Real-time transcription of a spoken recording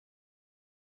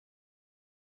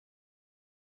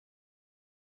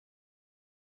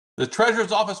The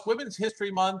Treasurer's Office Women's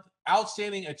History Month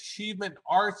Outstanding Achievement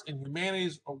Arts and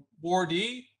Humanities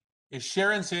awardee is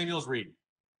Sharon Samuels Reed.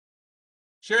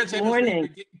 Sharon Samuels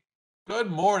Reed. Good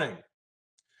morning.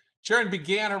 Sharon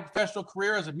began her professional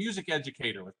career as a music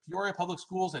educator with Peoria Public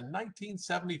Schools in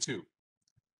 1972.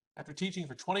 After teaching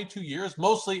for 22 years,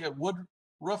 mostly at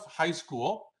Woodruff High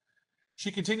School, she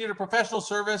continued her professional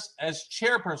service as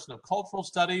Chairperson of Cultural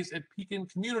Studies at Pekin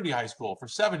Community High School for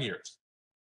 7 years.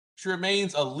 She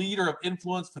remains a leader of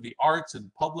influence for the arts in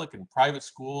public and private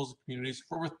schools and communities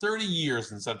for over 30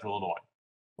 years in Central Illinois.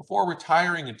 Before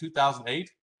retiring in 2008,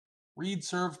 Reed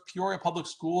served Peoria Public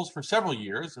Schools for several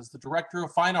years as the Director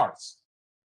of Fine Arts.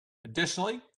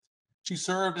 Additionally, she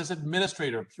served as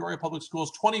administrator of Peoria Public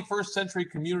Schools' 21st Century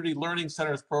Community Learning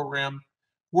Centers program,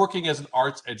 working as an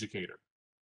arts educator.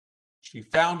 She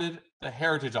founded the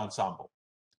Heritage Ensemble,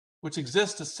 which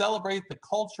exists to celebrate the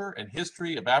culture and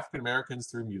history of African Americans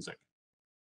through music.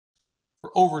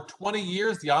 For over 20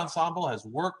 years, the ensemble has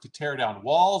worked to tear down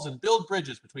walls and build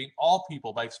bridges between all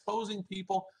people by exposing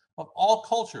people of all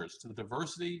cultures to the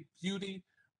diversity, beauty,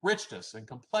 richness, and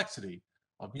complexity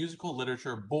of musical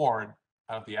literature born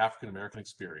out of the African American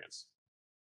experience.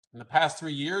 In the past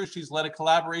 3 years, she's led a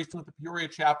collaboration with the Peoria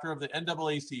Chapter of the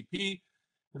NAACP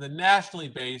and the nationally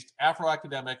based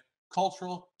Afro-Academic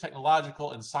Cultural,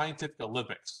 Technological, and Scientific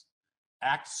Olympics,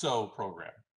 ACT-SO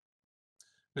program.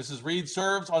 Mrs. Reed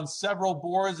serves on several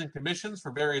boards and commissions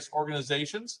for various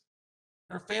organizations.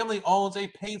 Her family owns a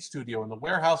paint studio in the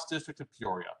Warehouse District of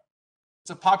Peoria.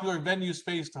 It's a popular venue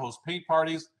space to host paint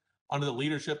parties under the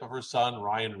leadership of her son,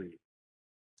 Ryan Reed.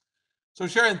 So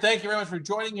Sharon, thank you very much for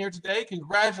joining here today.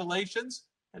 Congratulations.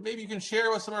 And maybe you can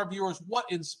share with some of our viewers what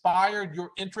inspired your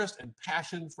interest and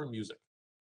passion for music.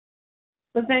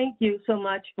 Well, thank you so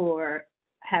much for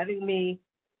having me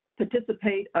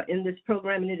participate in this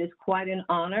program, and it is quite an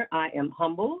honor. I am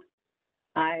humbled.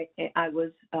 I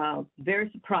was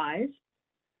very surprised,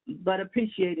 but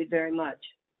appreciated very much.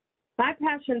 My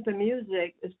passion for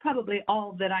music is probably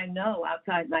all that I know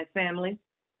outside my family,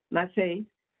 my faith.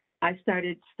 I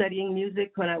started studying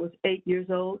music when I was 8 years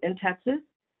old in Texas,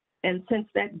 and since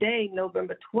that day,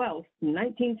 November 12th,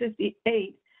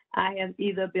 1958, I have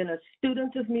either been a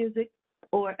student of music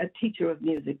or a teacher of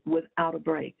music without a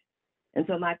break. And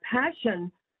so my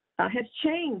passion has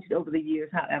changed over the years,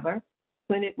 however.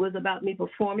 When it was about me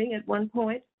performing at one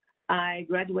point, I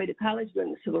graduated college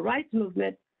during the Civil Rights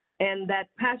Movement, and that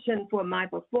passion for my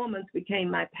performance became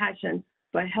my passion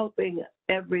for helping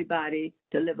everybody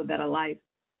to live a better life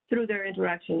through their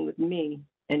interaction with me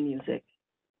and music.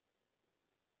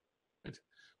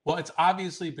 Well, it's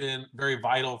obviously been very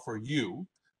vital for you,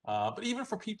 but even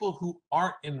for people who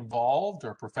aren't involved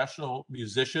or professional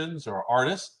musicians or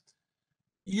artists,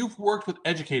 you've worked with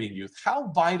educating youth.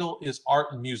 How vital is art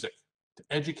and music to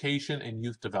education and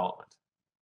youth development?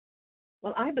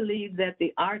 Well, I believe that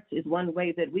the arts is one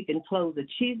way that we can close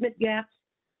achievement gaps,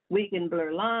 we can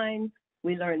blur lines,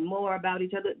 we learn more about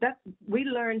each other. We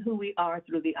learn who we are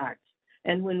through the arts.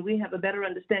 And when we have a better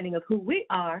understanding of who we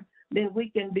are, then we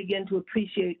can begin to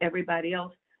appreciate everybody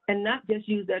else and not just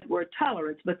use that word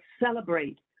tolerance, but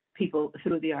celebrate people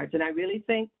through the arts. And I really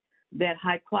think that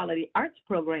high quality arts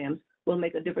programs will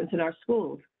make a difference in our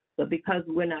schools. But because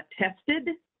we're not tested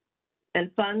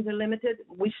and funds are limited,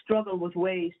 we struggle with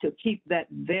ways to keep that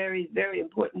very, very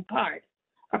important part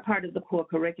a part of the core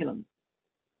curriculum.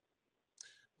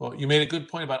 Well, you made a good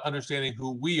point about understanding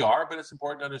who we are, but it's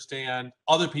important to understand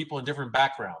other people in different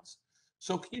backgrounds.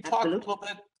 So can you talk a little bit,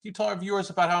 can you tell our viewers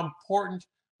about how important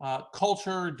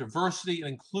culture, diversity, and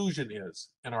inclusion is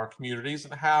in our communities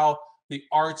and how the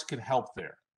arts can help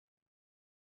there?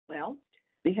 Well,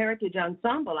 the Heritage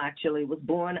Ensemble actually was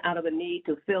born out of a need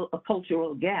to fill a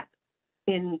cultural gap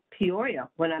in Peoria.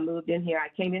 When I moved in here, I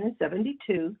came in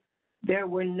 72. There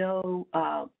were no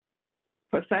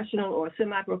professional or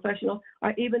semi-professional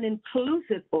or even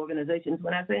inclusive organizations.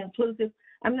 When I say inclusive,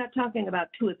 I'm not talking about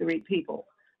 2 or 3 people.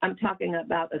 I'm talking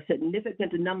about a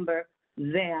significant number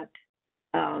that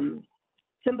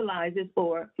symbolizes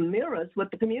or mirrors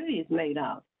what the community is made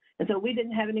of. And so we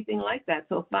didn't have anything like that.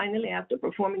 So finally, after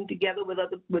performing together with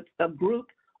a group,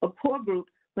 a core group,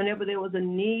 whenever there was a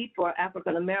need for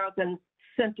African-American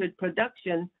centered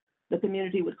production, the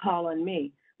community would call on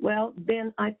me. Well,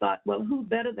 then I thought, well, who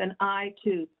better than I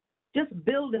to just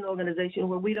build an organization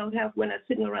where we're not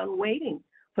sitting around waiting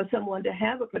for someone to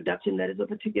have a production that is of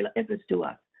particular interest to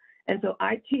us. And so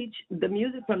I teach the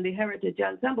music from the Heritage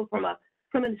Ensemble from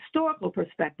an historical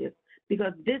perspective,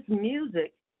 because this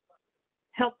music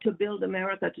helped to build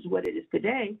America to what it is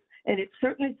today, and it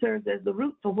certainly serves as the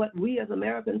root for what we as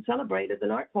Americans celebrate as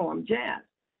an art form, jazz.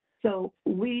 So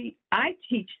I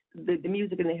teach the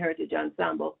music in the Heritage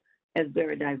Ensemble as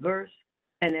very diverse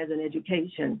and as an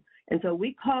education. And so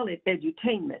we call it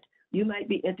edutainment. You might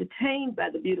be entertained by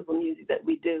the beautiful music that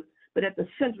we do, but at the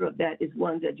center of that is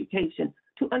one's education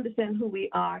to understand who we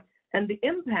are and the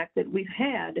impact that we've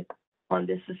had on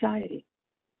this society.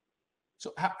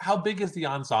 So how big is the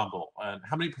ensemble, and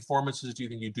how many performances do you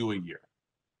think you do a year?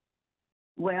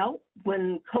 Well,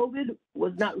 when COVID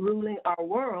was not ruling our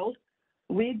world,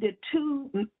 we did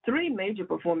 3 major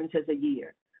performances a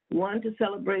year. One to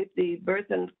celebrate the birth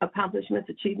and accomplishments,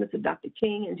 achievements of Dr.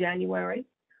 King in January.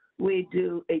 We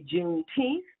do a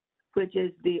Juneteenth, which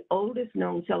is the oldest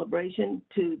known celebration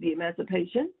to the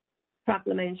Emancipation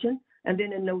Proclamation. And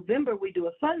then in November, we do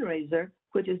a fundraiser,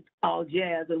 which is all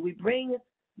jazz. And we bring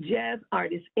jazz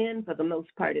artists in for the most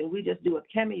part, and we just do a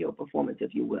cameo performance,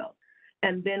 if you will.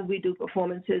 And then we do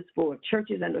performances for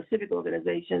churches and or civic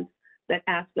organizations that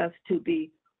ask us to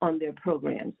be on their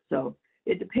programs. So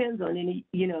it depends on any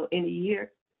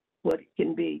year what it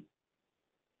can be.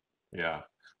 Yeah.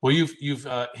 Well, you've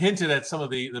hinted at some of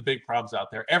the big problems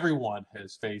out there. Everyone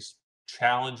has faced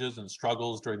challenges and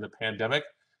struggles during the pandemic,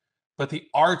 but the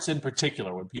arts in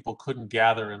particular, when people couldn't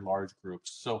gather in large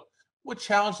groups. So what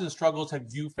challenges and struggles have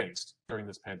you faced during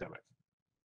this pandemic?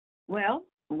 Well,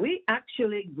 we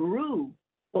actually grew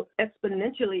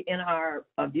exponentially in our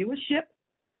viewership,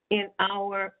 in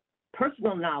our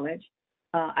personal knowledge.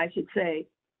 I should say,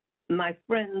 my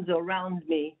friends around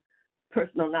me,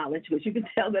 personal knowledge, which you can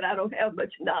tell that I don't have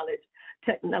much knowledge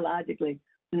technologically,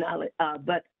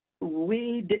 but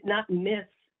we did not miss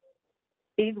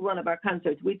either one of our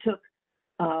concerts. We took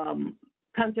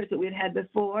concerts that we'd had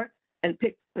before and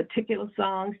picked particular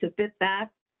songs to fit that.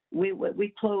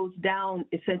 We closed down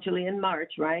essentially in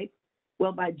March, right?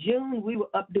 Well, by June, we were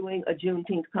up doing a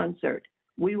Juneteenth concert.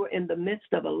 We were in the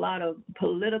midst of a lot of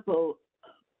political,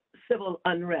 civil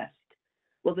unrest.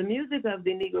 Well, the music of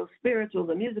the Negro Spiritual,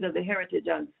 the music of the Heritage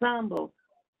Ensemble,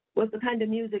 was the kind of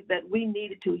music that we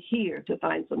needed to hear to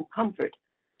find some comfort,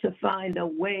 to find a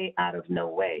way out of no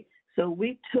way. So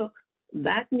we took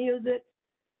that music,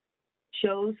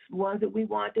 chose ones that we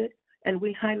wanted, and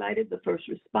we highlighted the first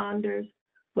responders,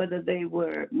 whether they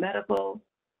were medical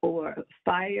or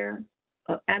fire,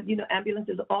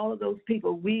 ambulances, all of those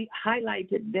people. We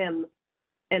highlighted them.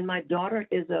 And my daughter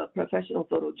is a professional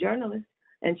photojournalist,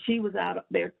 and she was out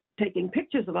there taking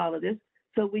pictures of all of this.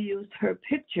 So we used her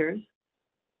pictures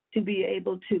to be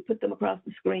able to put them across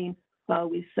the screen while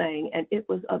we sang. And it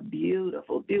was a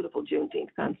beautiful, beautiful Juneteenth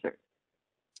concert.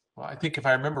 Well, I think if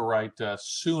I remember right,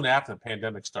 soon after the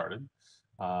pandemic started,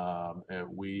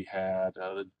 we had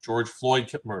the George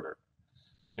Floyd murder.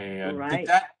 And right.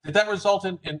 did that result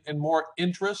in more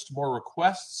interest, more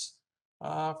requests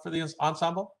for the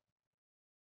ensemble?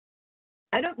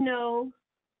 I don't know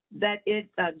that it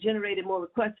generated more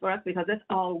requests for us, because that's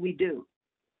all we do.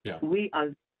 Yeah. We are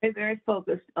very, very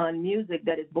focused on music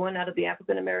that is born out of the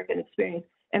African American experience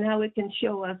and how it can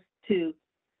show us to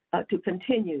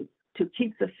continue to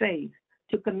keep the faith,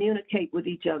 to communicate with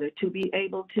each other, to be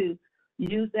able to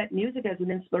use that music as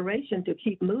an inspiration to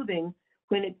keep moving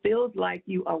when it feels like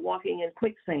you are walking in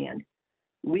quicksand.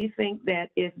 We think that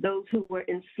if those who were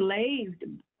enslaved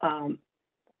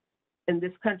in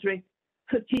this country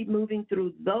could keep moving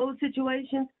through those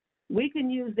situations, we can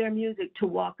use their music to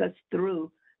walk us through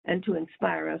and to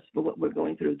inspire us for what we're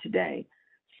going through today.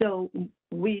 So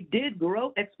we did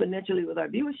grow exponentially with our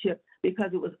viewership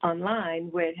because it was online,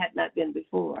 where it had not been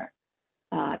before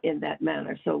in that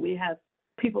manner. So we have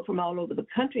people from all over the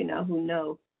country now who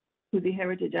know who the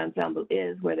Heritage Ensemble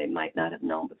is, where they might not have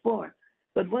known before.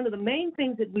 But one of the main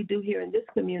things that we do here in this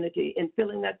community in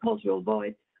filling that cultural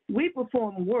void, we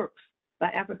perform works by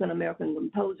African American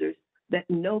composers that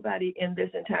nobody in this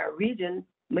entire region,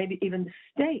 maybe even the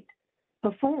state,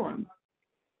 perform.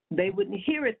 They wouldn't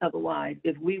hear it otherwise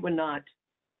if we were not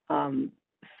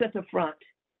center front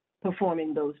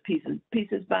performing those pieces.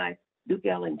 Pieces by Duke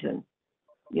Ellington,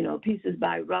 pieces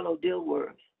by Rollo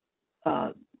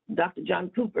Dilworth, Dr. John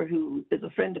Cooper, who is a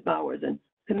friend of ours, and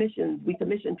we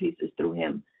commission pieces through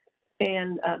him,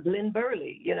 and Glenn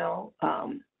Burley,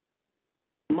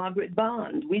 Margaret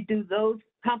Bond. We do those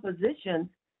compositions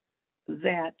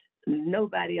that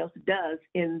nobody else does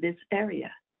in this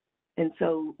area. And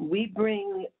so we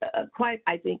bring quite,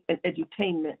 I think, an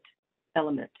edutainment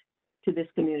element to this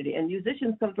community. And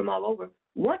musicians come from all over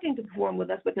wanting to perform with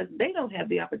us because they don't have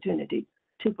the opportunity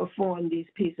to perform these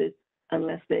pieces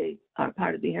unless they are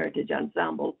part of the Heritage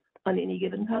Ensemble on any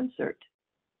given concert.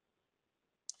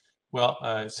 Well,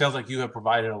 it sounds like you have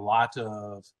provided a lot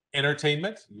of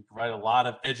entertainment. You provide a lot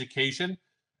of education.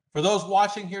 For those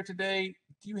watching here today,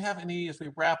 do you have any, as we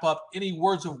wrap up, any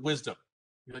words of wisdom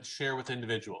you'd like to share with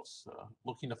individuals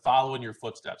looking to follow in your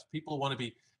footsteps, people who want to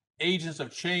be agents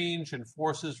of change and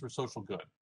forces for social good?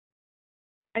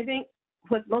 I think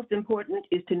what's most important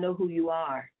is to know who you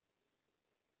are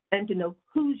and to know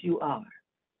whose you are,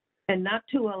 and not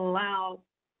to allow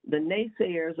the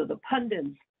naysayers or the pundits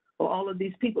or all of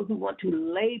these people who want to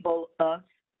label us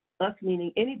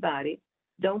meaning anybody,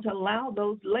 don't allow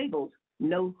those labels.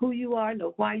 Know who you are,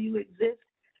 know why you exist,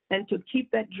 and to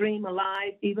keep that dream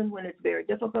alive even when it's very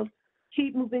difficult.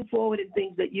 Keep moving forward in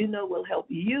things that you know will help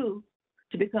you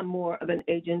to become more of an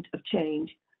agent of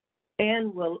change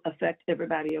and will affect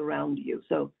everybody around you.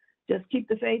 So just keep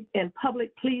the faith. In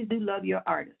public, please do love your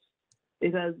artists,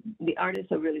 because the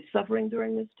artists are really suffering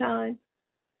during this time.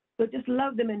 So just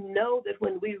love them and know that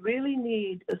when we really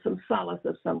need some solace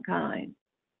of some kind,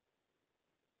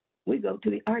 we go to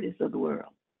the artists of the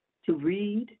world to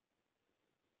read,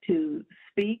 to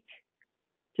speak,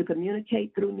 to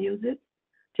communicate through music,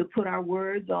 to put our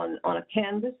words on a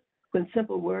canvas when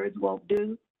simple words won't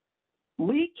do.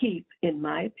 We keep, in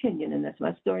my opinion, and that's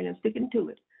my story and I'm sticking to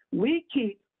it, we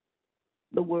keep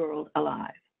the world alive.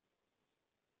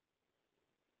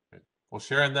 Well,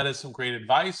 Sharon, that is some great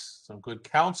advice, some good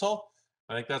counsel.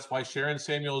 I think that's why Sharon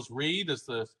Samuels Reed is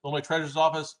the Illinois Treasurer's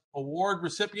Office Award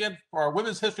recipient for our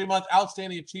Women's History Month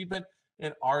Outstanding Achievement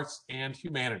in Arts and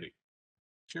Humanity.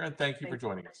 Sharon, thank you for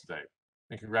joining us today,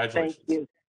 and congratulations. Thank you.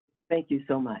 Thank you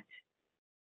so much.